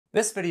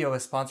This video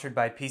is sponsored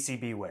by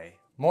PCBWay.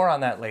 More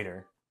on that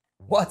later.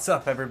 What's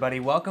up everybody?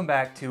 Welcome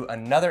back to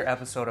another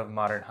episode of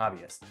Modern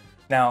Hobbyist.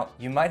 Now,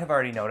 you might have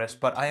already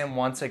noticed, but I am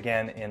once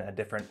again in a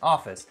different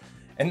office,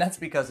 and that's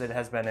because it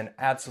has been an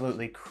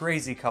absolutely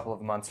crazy couple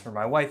of months for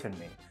my wife and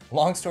me.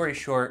 Long story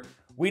short,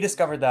 we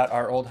discovered that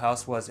our old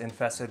house was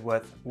infested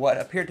with what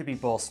appeared to be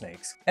bull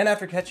snakes, and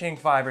after catching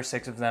 5 or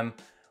 6 of them,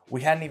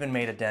 we hadn't even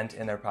made a dent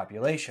in their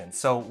population.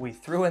 So we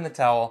threw in the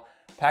towel,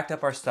 packed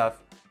up our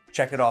stuff,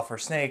 checked it all for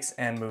snakes,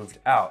 and moved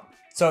out.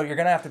 So you're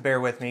gonna have to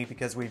bear with me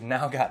because we've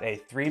now got a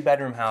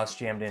 3-bedroom house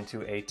jammed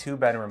into a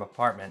 2-bedroom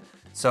apartment.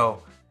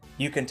 So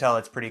you can tell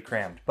it's pretty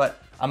crammed,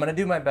 but I'm gonna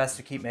do my best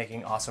to keep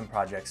making awesome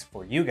projects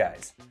for you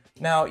guys.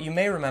 Now, you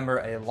may remember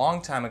a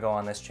long time ago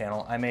on this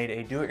channel, I made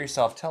a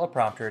do-it-yourself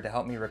teleprompter to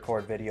help me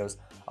record videos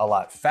a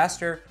lot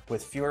faster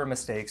with fewer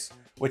mistakes,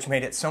 which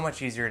made it so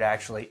much easier to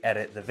actually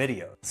edit the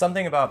video.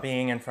 Something about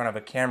being in front of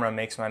a camera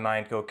makes my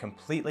mind go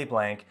completely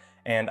blank,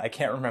 and I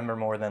can't remember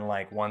more than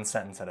like one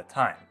sentence at a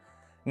time.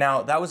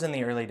 Now, that was in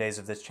the early days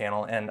of this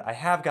channel, and I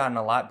have gotten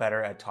a lot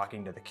better at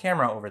talking to the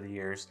camera over the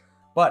years,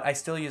 but I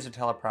still use a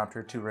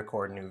teleprompter to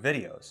record new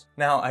videos.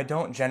 Now, I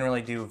don't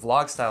generally do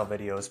vlog style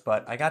videos,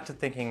 but I got to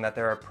thinking that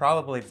there are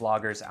probably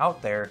vloggers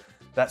out there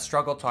that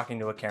struggle talking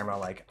to a camera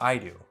like I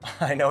do.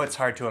 I know it's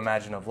hard to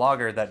imagine a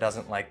vlogger that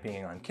doesn't like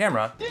being on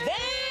camera,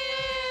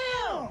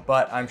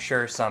 but I'm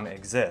sure some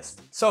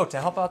exist. So to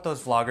help out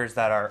those vloggers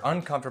that are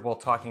uncomfortable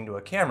talking to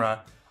a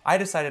camera, I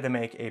decided to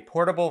make a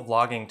portable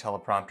vlogging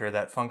teleprompter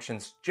that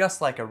functions just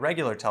like a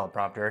regular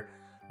teleprompter,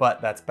 but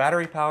that's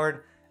battery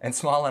powered and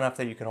small enough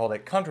that you can hold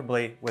it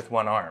comfortably with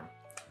one arm.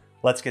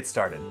 Let's get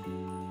started.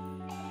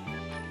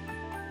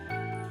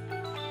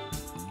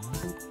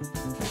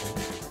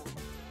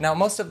 Now,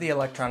 most of the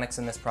electronics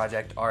in this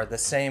project are the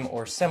same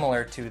or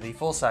similar to the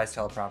full-size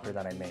teleprompter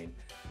that I made.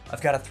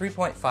 I've got a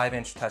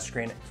 3.5-inch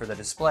touchscreen for the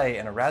display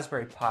and a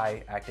Raspberry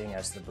Pi acting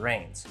as the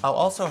brains. I'll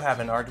also have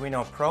an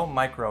Arduino Pro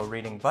Micro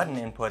reading button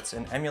inputs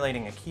and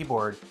emulating a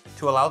keyboard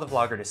to allow the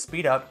vlogger to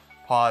speed up,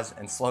 pause,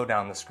 and slow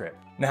down the script.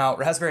 Now,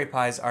 Raspberry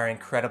Pis are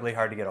incredibly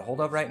hard to get a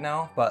hold of right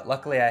now, but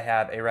luckily I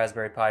have a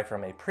Raspberry Pi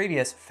from a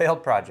previous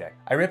failed project.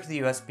 I ripped the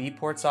USB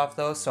ports off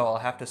though, so I'll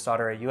have to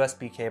solder a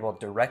USB cable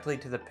directly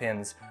to the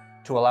pins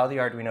to allow the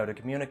Arduino to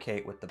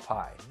communicate with the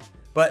Pi.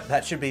 But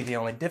that should be the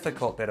only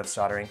difficult bit of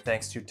soldering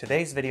thanks to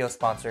today's video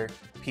sponsor,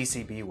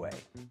 PCBWay.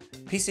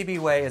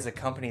 PCBWay is a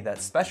company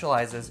that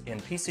specializes in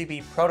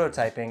PCB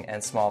prototyping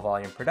and small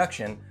volume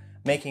production,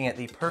 making it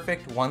the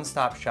perfect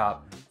one-stop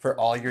shop for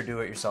all your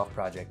do-it-yourself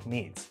project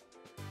needs.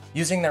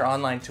 Using their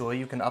online tool,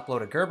 you can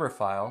upload a Gerber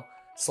file,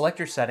 select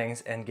your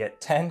settings, and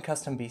get 10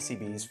 custom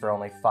PCBs for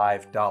only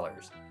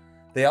 $5.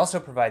 They also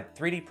provide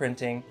 3D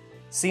printing,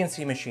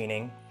 CNC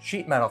machining,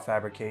 sheet metal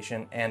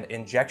fabrication, and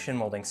injection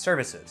molding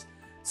services.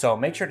 So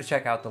make sure to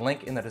check out the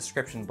link in the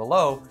description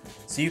below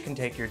so you can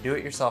take your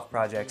do-it-yourself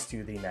projects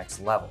to the next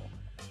level.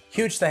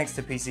 Huge thanks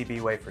to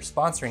PCBWay for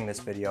sponsoring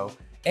this video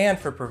and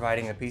for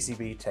providing the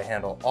PCB to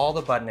handle all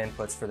the button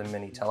inputs for the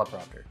mini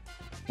teleprompter.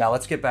 Now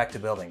let's get back to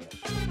building it.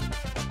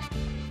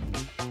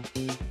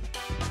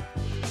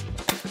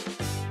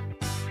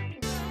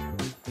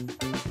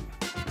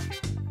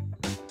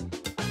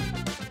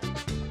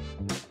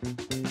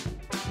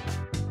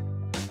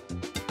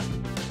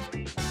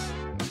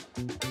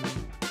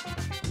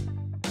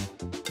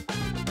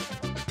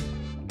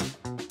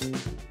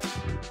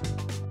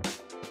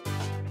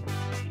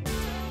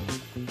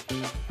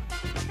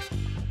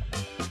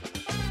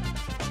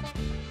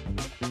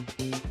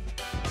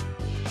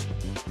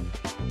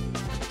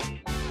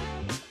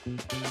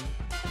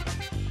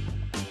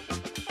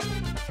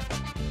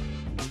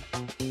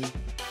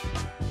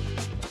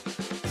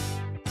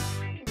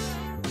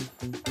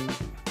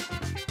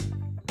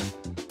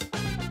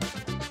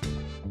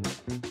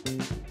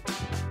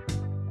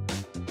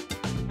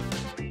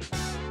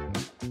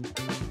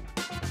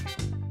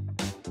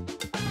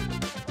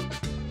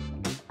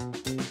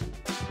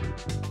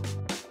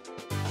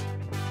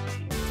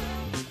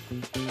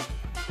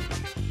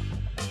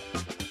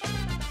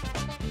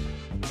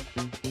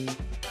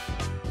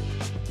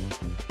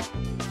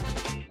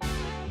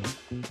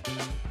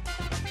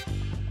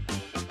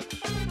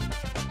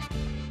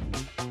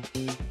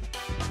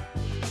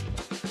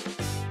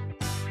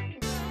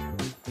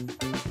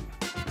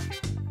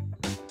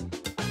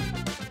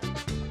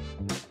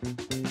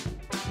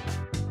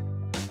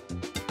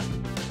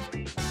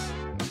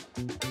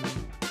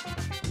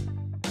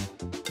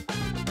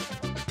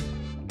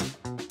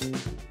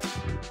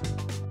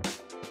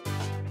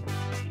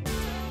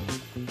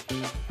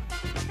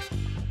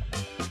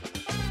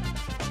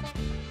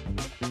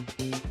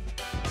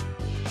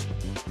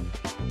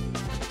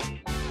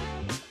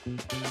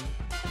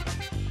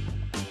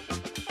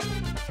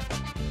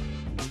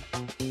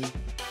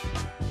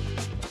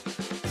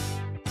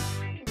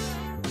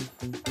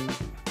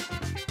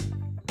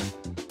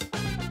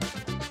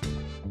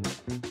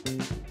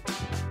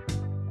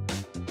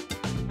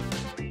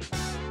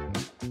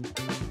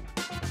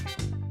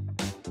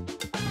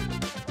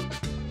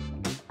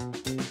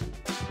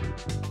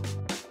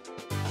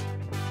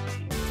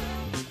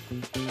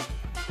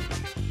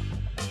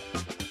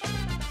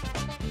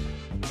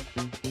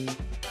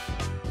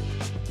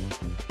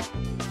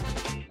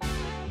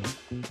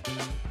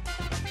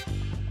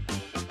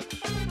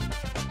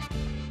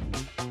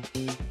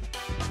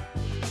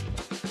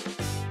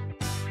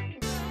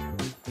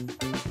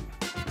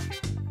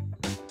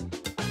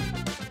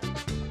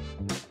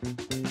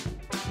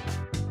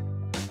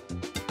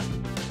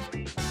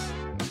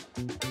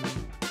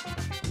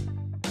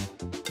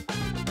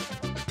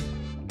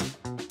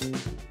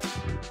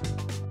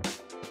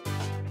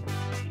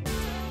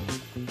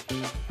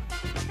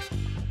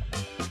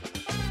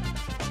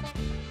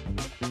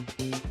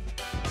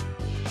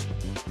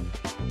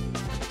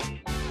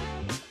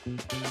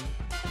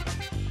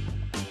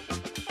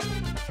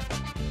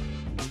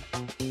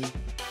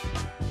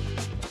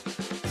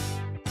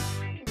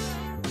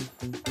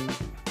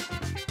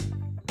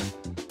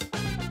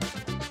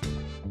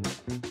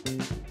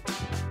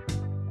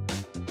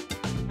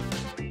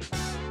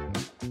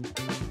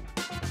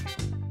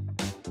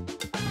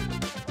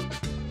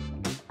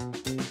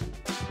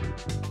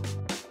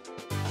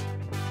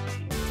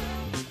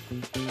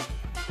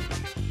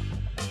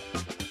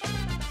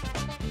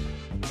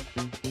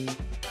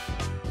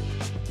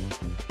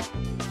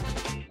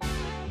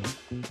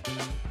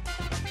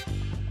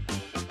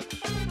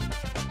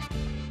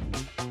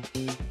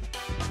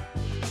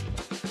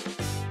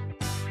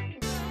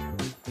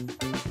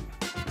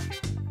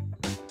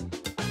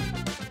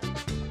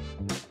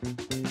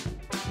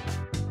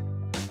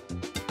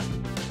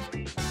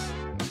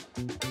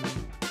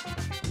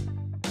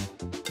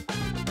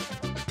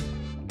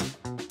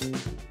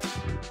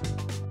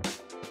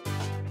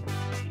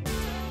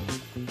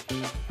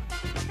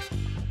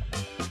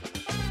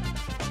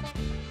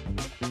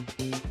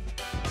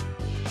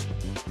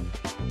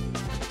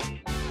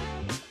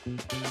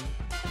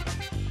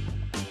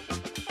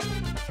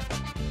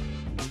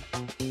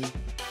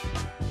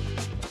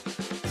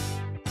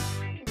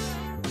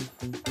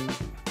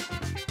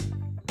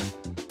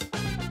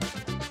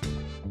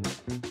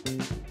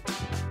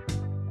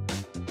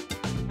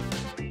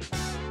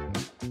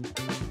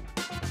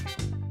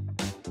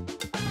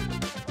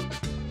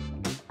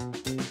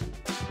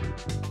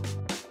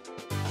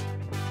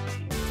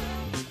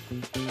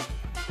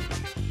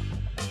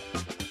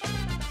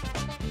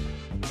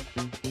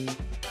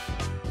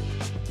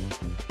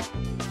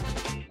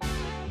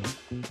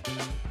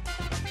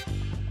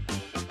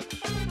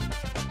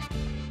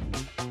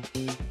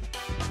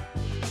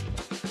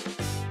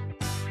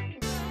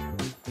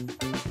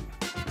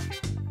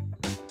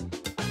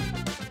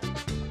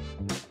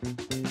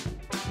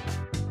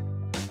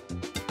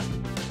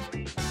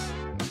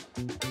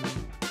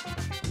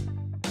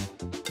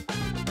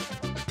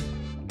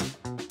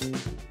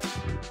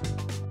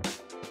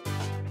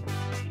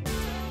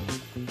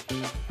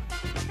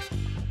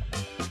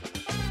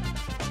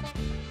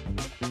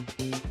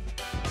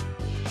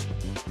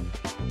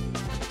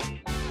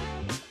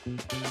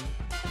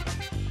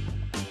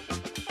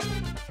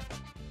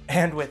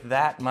 And with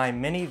that, my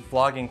mini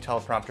vlogging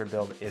teleprompter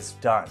build is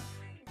done.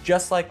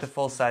 Just like the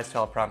full-size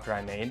teleprompter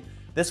I made,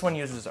 this one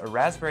uses a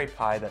Raspberry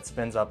Pi that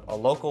spins up a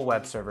local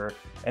web server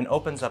and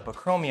opens up a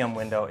Chromium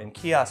window in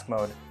kiosk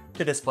mode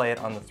to display it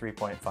on the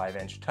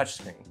 3.5-inch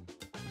touchscreen.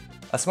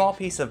 A small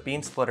piece of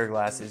beam splitter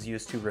glass is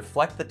used to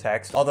reflect the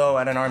text, although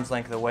at an arm's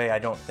length away I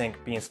don't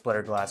think beam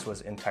splitter glass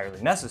was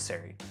entirely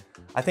necessary.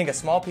 I think a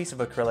small piece of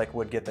acrylic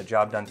would get the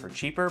job done for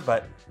cheaper,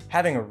 but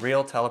having a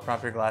real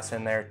teleprompter glass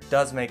in there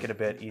does make it a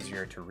bit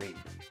easier to read.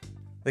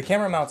 The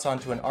camera mounts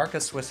onto an Arca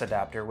Swiss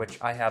adapter, which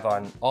I have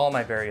on all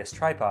my various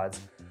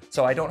tripods,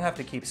 so I don't have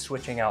to keep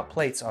switching out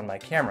plates on my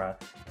camera,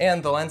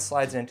 and the lens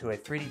slides into a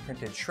 3D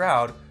printed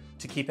shroud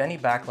to keep any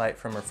backlight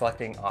from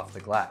reflecting off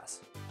the glass.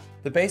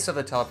 The base of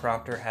the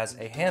teleprompter has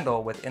a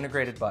handle with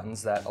integrated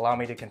buttons that allow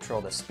me to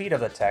control the speed of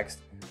the text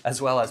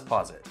as well as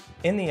pause it.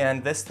 In the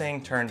end, this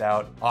thing turned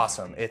out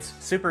awesome. It's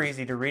super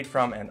easy to read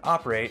from and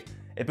operate,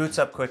 it boots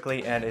up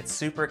quickly, and it's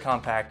super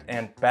compact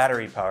and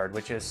battery powered,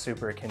 which is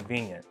super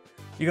convenient.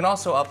 You can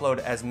also upload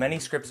as many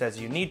scripts as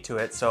you need to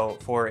it, so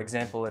for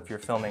example, if you're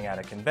filming at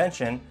a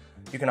convention,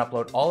 you can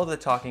upload all of the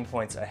talking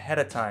points ahead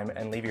of time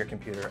and leave your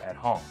computer at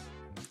home.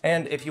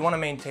 And if you want to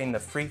maintain the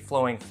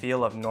free-flowing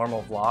feel of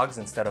normal vlogs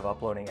instead of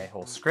uploading a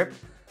whole script,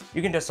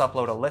 you can just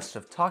upload a list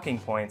of talking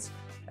points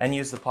and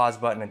use the pause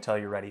button until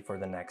you're ready for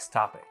the next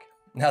topic.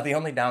 Now, the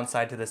only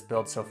downside to this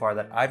build so far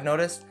that I've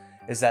noticed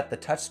is that the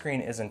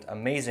touchscreen isn't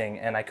amazing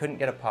and I couldn't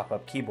get a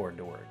pop-up keyboard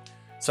to work.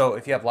 So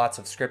if you have lots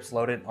of scripts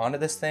loaded onto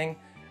this thing,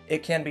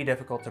 it can be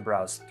difficult to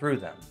browse through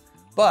them.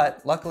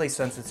 But luckily,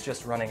 since it's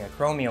just running a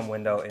Chromium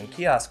window in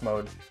kiosk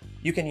mode,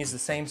 you can use the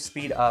same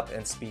speed up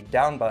and speed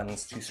down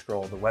buttons to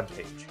scroll the web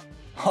page.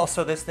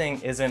 Also, this thing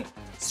isn't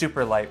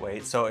super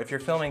lightweight, so if you're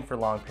filming for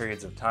long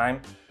periods of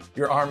time,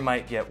 your arm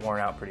might get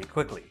worn out pretty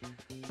quickly.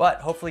 But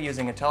hopefully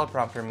using a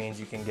teleprompter means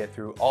you can get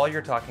through all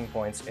your talking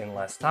points in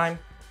less time,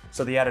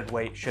 so the added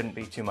weight shouldn't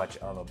be too much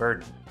of a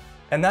burden.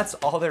 And that's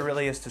all there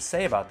really is to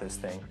say about this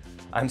thing.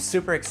 I'm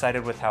super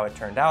excited with how it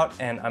turned out,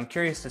 and I'm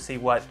curious to see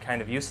what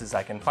kind of uses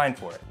I can find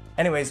for it.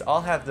 Anyways,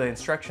 I'll have the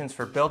instructions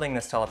for building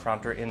this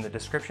teleprompter in the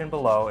description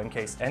below in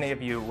case any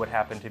of you would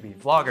happen to be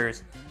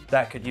vloggers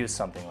that could use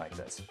something like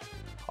this.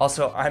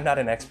 Also, I'm not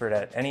an expert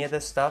at any of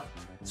this stuff,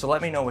 so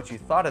let me know what you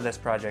thought of this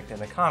project in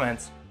the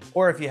comments,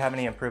 or if you have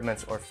any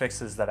improvements or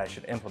fixes that I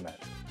should implement.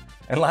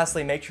 And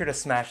lastly, make sure to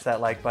smash that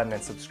like button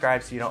and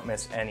subscribe so you don't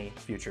miss any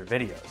future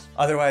videos.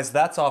 Otherwise,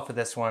 that's all for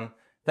this one.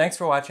 Thanks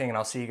for watching, and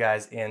I'll see you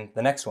guys in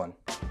the next one.